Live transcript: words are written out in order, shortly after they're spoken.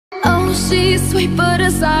she's sweet but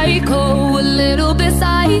a psycho, a little bit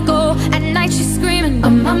psycho. At night she's screaming,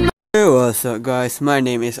 Hey, what's up guys, my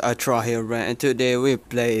name is Ultra here and today we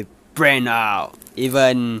play Brain Out.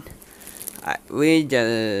 Even we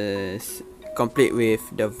just complete with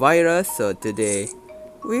the virus, so today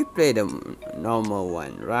we play the normal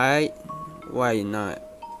one, right? Why not?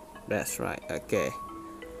 That's right, okay.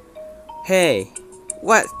 Hey,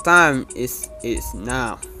 what time is it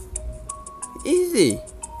now? Easy.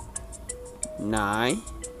 9.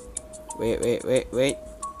 Wait.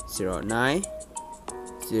 09.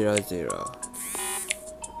 00.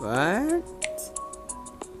 What?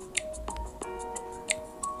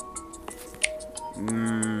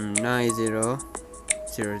 9000.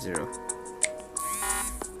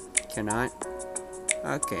 Cannot.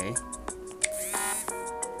 Okay.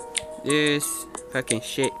 This fucking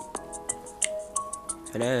shit.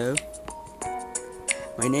 Hello.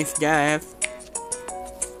 My name's Jeff.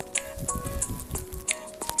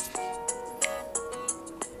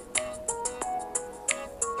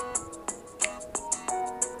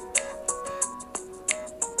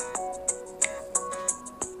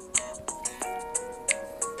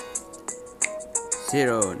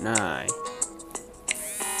 Zero 9.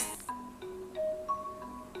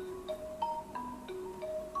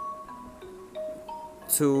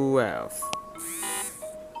 Twelve.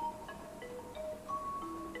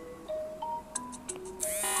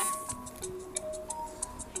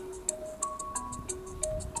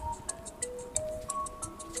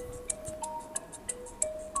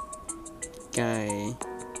 Okay.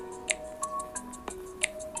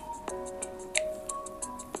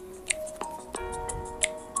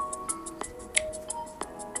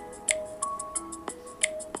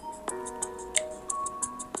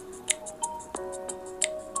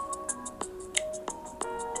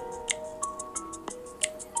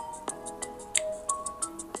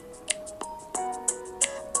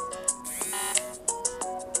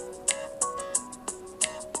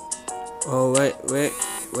 Oh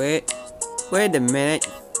wait a minute.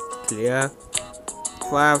 Clear.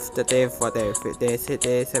 12, 13, 14, 15,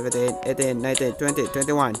 16, 17, 18, 19, 20,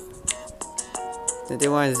 21.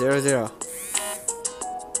 21, 00.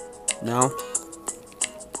 No.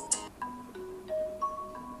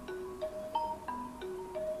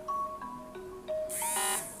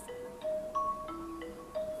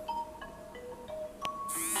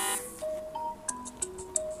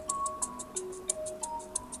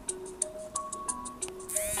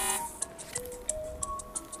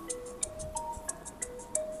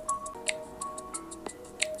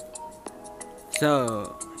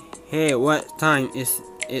 So, hey, what time is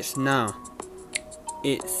it now?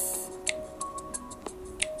 It's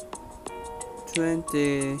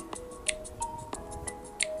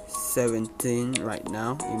 2017 right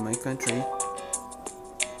now in my country.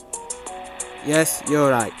 Yes, you're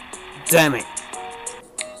right. Damn it!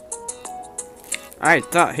 I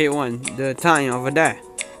thought he won the time over there.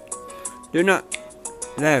 Do not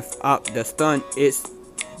lift up the stone. It's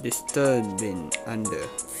disturbing under.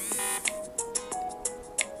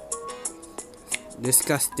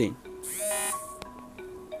 Disgusting.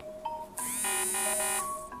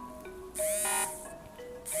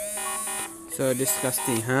 So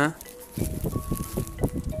disgusting, huh?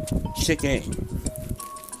 Chicken.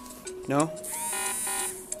 No?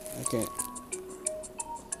 Okay.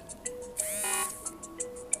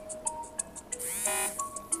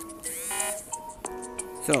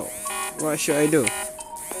 So, what should I do?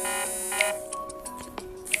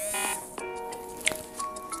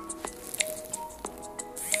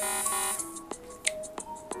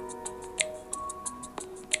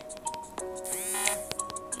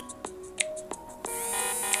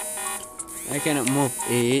 I cannot move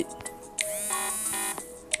it.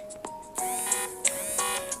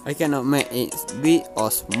 I cannot make it big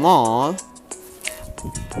or small.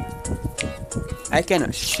 I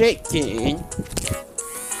cannot shake it.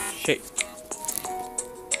 Shake.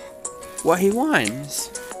 What he wants.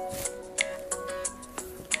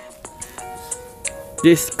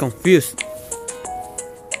 This confused.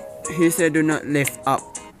 He said do not lift up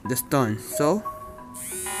the stone, so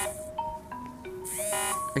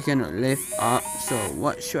I cannot lift up, so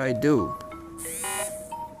what should I do?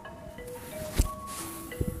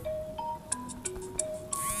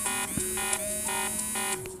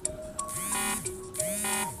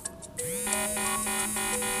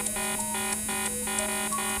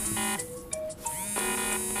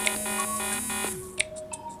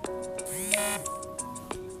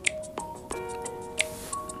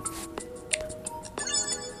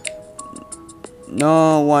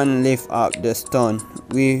 No one lift up the stone.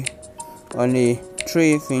 We only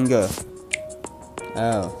 3 fingers.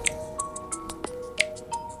 Oh.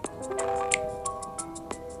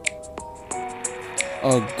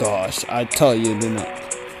 Oh gosh, I told you do not.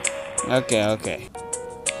 Okay, okay.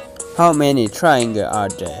 How many triangles are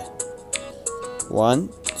there? 1,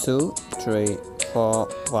 2, 3, 4,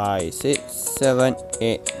 5, 6, 7,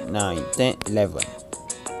 8, 9, 10, 11.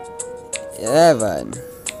 11.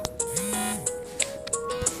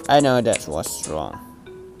 I know that was wrong.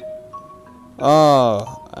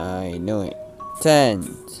 Oh, I knew it.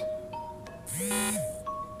 10.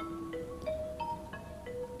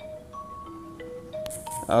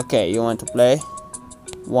 Okay, you want to play?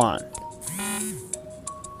 1,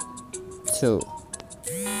 2,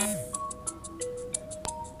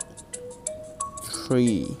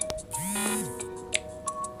 3.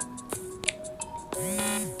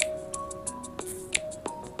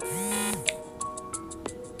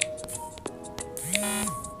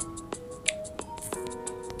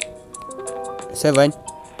 7.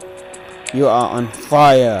 You are on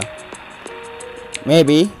fire.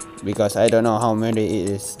 Maybe because I don't know how many it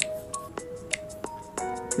is.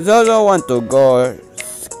 Zozo want to go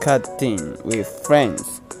skating with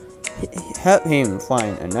friends. Help him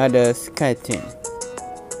find another skating.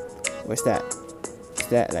 What's that? Is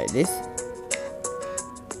that like this?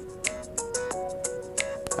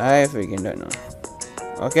 I freaking don't know.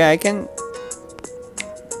 Okay, I can.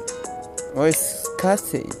 What is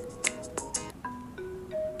skating?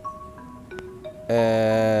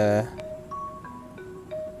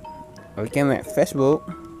 We can make Facebook.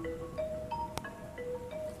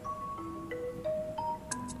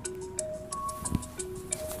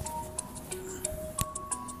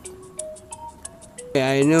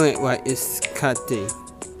 I know it. What is cutting?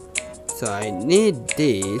 So I need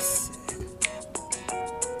this,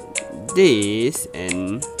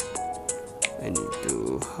 and I need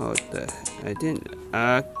to hold the. I didn't.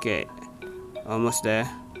 Okay, almost there.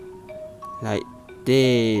 Like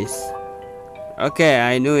this. Okay,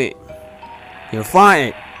 I knew it. You find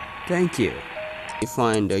it. Thank you. You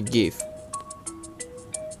find the gift.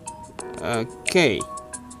 Okay.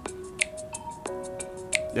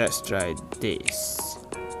 Let's try this.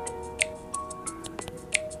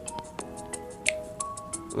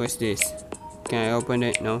 What's this? Can I open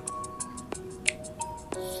it? No.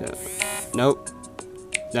 So, nope.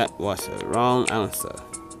 That was a wrong answer.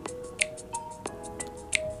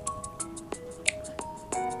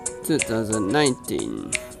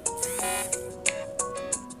 2019.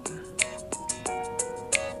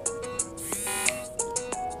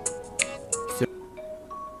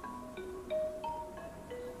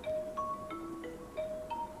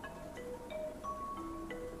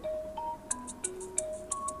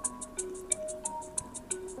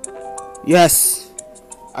 Yes,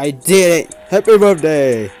 I did it. Happy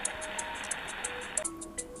birthday.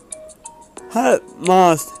 Help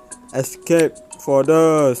must escape for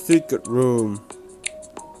the secret room.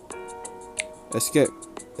 Escape,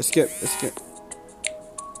 escape, escape.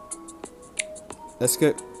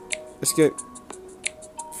 Escape, escape.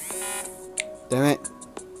 Damn it.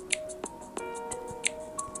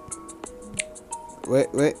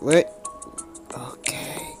 Wait.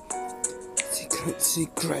 Okay.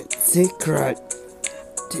 Secret.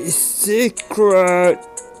 This secret.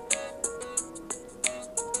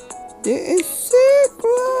 This is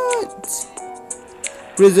secret.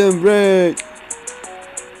 Prison break.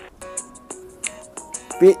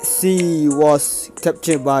 Big C was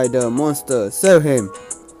captured by the monster. Save him.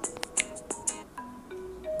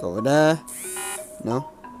 Go over there. No.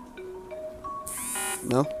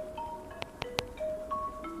 No.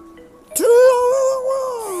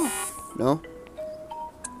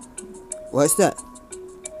 What's that?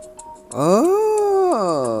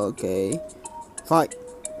 Oh, okay. Fight.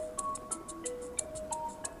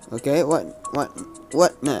 Okay, what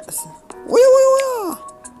next? Wait.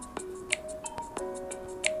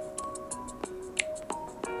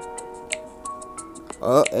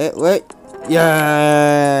 Oh, wait.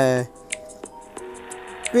 Yeah.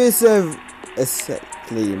 Please save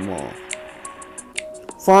exactly more.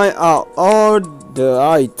 Find out all the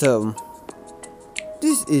item.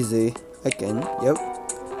 This is easy. I can. Yep.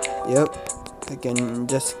 I can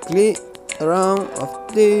just click around of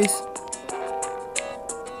this.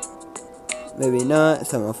 Maybe not.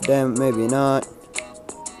 Some of them. Maybe not.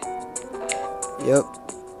 Yep.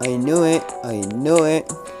 I knew it.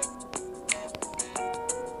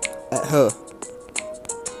 At her.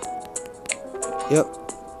 Yep.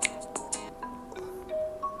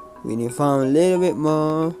 We need to find a little bit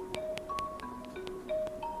more.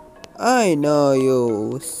 I know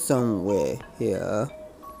you somewhere here.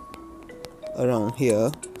 Around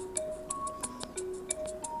here.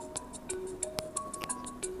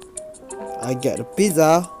 I get a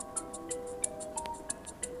pizza.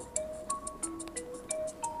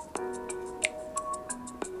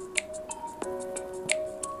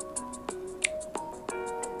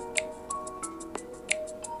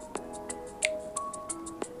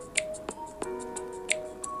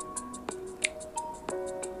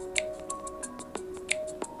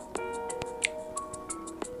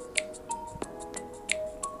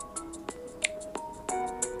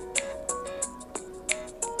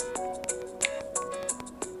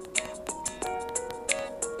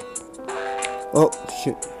 Oh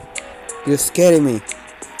shit. You're scaring me.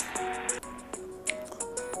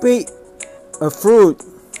 Pick a fruit.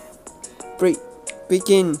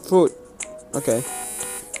 Picking fruit. Okay.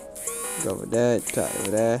 Go over there, try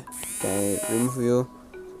over there. Okay, remove you.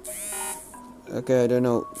 Okay, I don't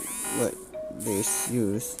know what this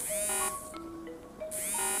use.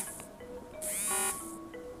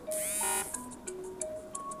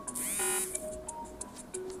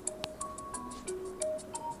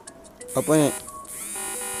 Open it.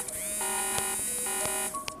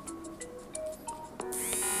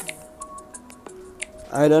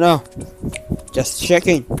 I don't know. Just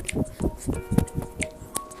checking.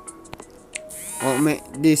 Or make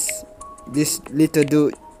this little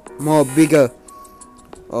dude more bigger.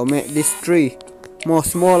 Or make this tree more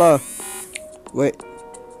smaller. Wait.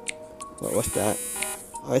 What was that?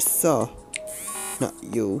 I saw. Not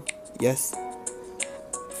you. Yes.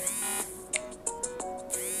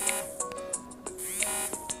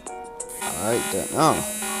 I don't know.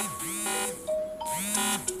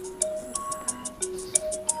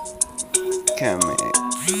 Can make a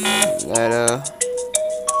letter.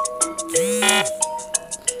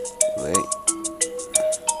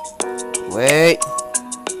 Wait.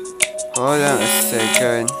 Hold on a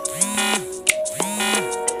second.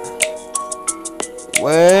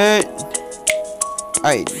 Wait.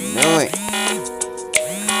 I know it.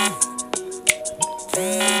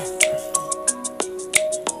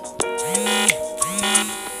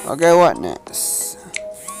 Okay, what next?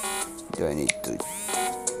 Do I need to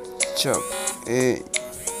chop it?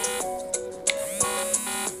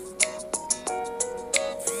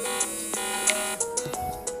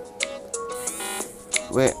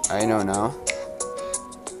 Wait, I know now.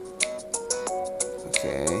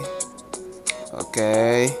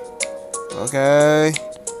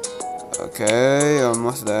 Okay,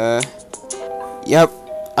 almost there. Yep,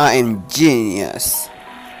 I am genius.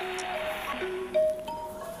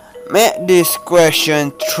 Make this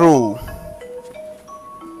question true.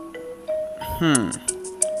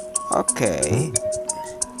 Okay.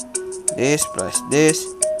 This plus this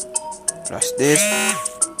plus this.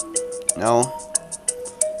 No.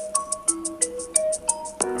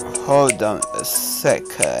 Hold on a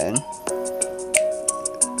second.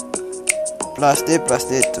 Plus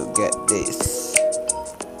this to get this.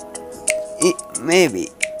 It maybe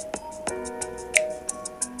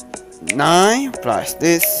 9 plus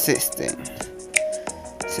this 16.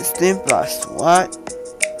 16 plus what?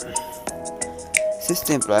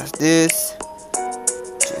 16 plus this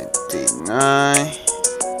 29.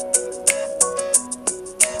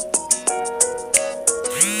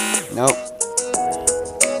 Nope.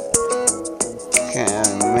 Can I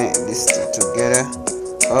make these two together?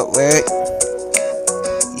 Oh wait.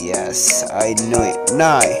 Yes, I know it.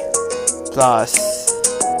 9 plus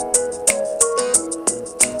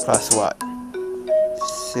what?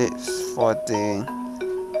 6, 14.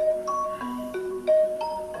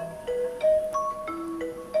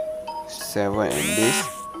 7 and this?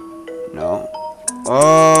 No.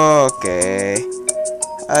 Okay.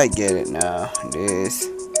 I get it now. This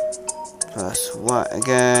plus what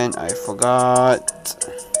again? I forgot.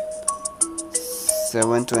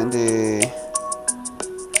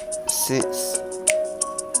 726.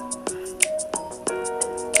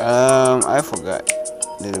 I forgot a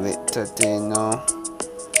little bit. 13. No,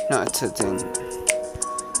 not 13.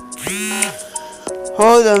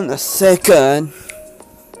 Hold on a second.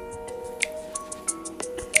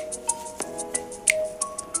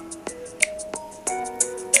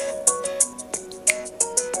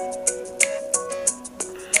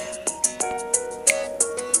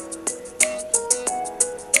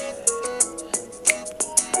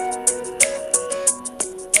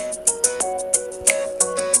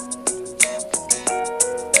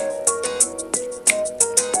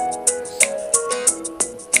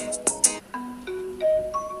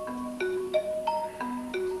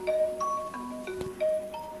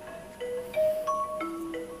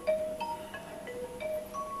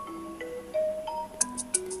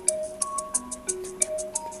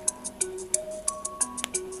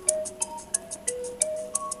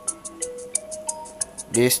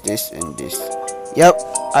 This, and this. Yep,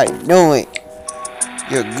 I know it.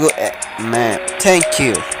 You're good at math. Thank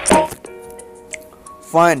you.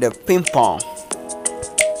 Find the ping pong.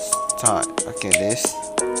 Start. Okay, this.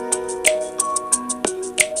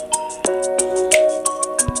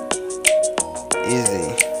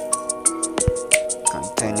 Easy.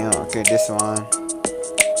 Continue. Okay, this one.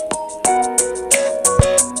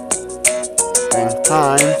 10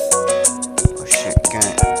 times. Oh shit,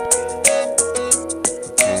 can't.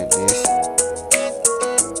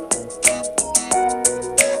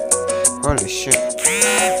 Holy shit.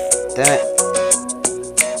 Damn it.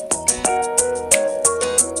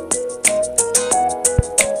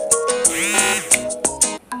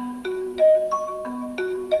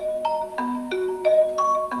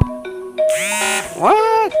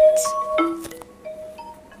 What?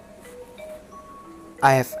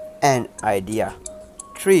 I have an idea.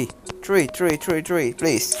 3, 3, 3, 3, 3,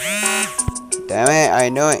 please. Damn it, I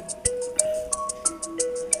know it.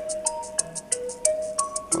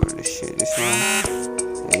 Holy shit, this one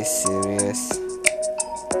is serious.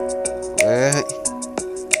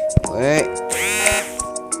 Wait.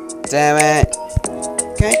 Damn it.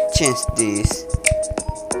 Can I change this?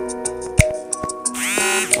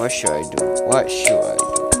 What should I do? What should I do?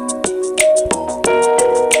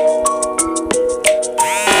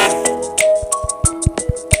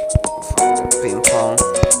 For the ping pong.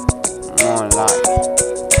 More light.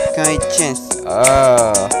 Can I change?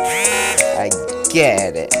 Oh, I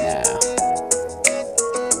get it now.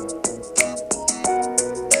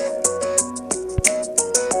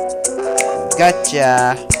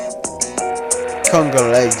 Gotcha.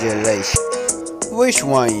 Congratulations. Which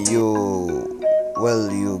one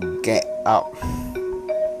will you get up?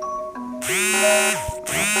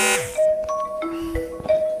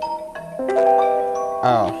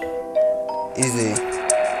 Oh, easy.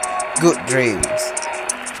 Good dreams.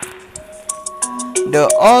 The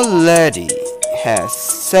old lady has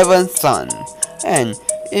 7 sons, and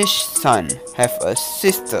each son have a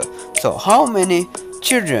sister. So how many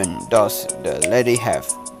children does the lady have?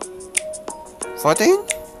 14?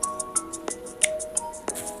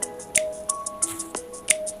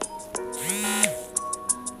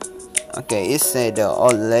 Okay, it said the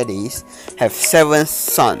old ladies have 7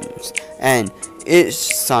 sons, and each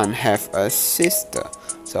son have a sister.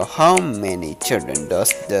 So how many children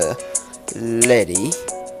does the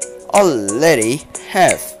old lady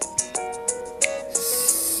have?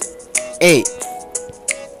 8.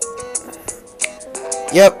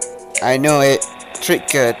 Yep, I know it.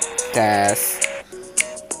 Trigger test.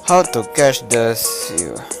 How to catch the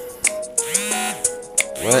seal?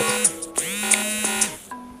 What?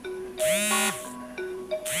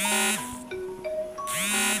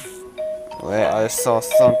 Wait, I saw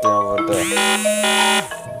something over there,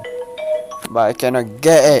 but I cannot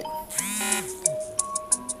get it.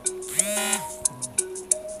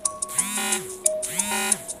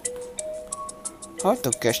 How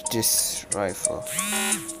to catch this rifle?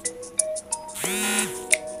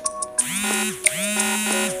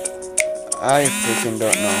 I freaking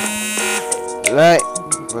don't know. Like,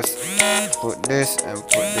 put this and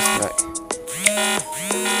put this like.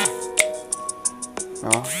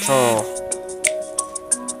 No, throw.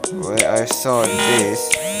 Wait, I saw this.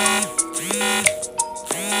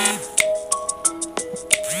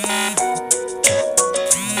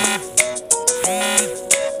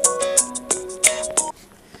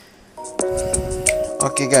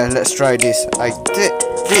 Okay guys, let's try this. I did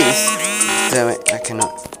this. Damn it, I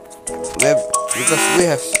cannot. Because we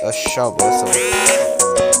have a shovel, so.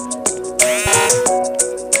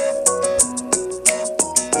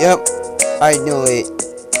 Yep, I knew it.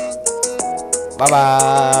 Bye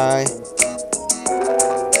bye.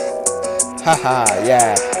 Haha,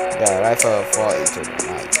 yeah. The rifle fall into the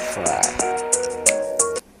night fly.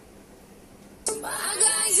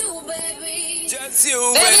 Just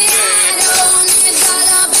you, baby.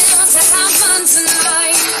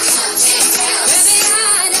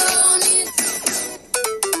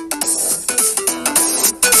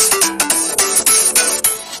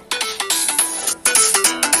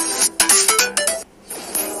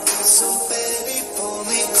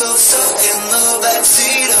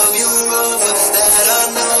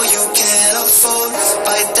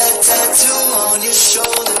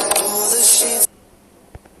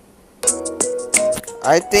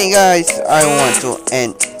 I think guys, I want to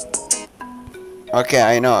end. Okay,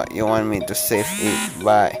 I know you want me to save it,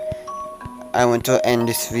 but I want to end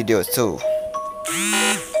this video too.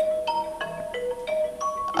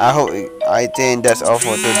 I think that's all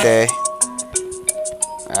for today.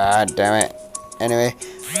 Ah, damn it. Anyway,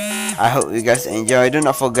 I hope you guys enjoy. Do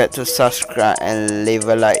not forget to subscribe and leave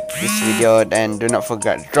a like this video, and do not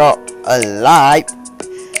forget to drop a like.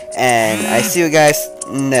 And I see you guys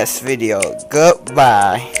next video.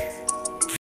 Goodbye.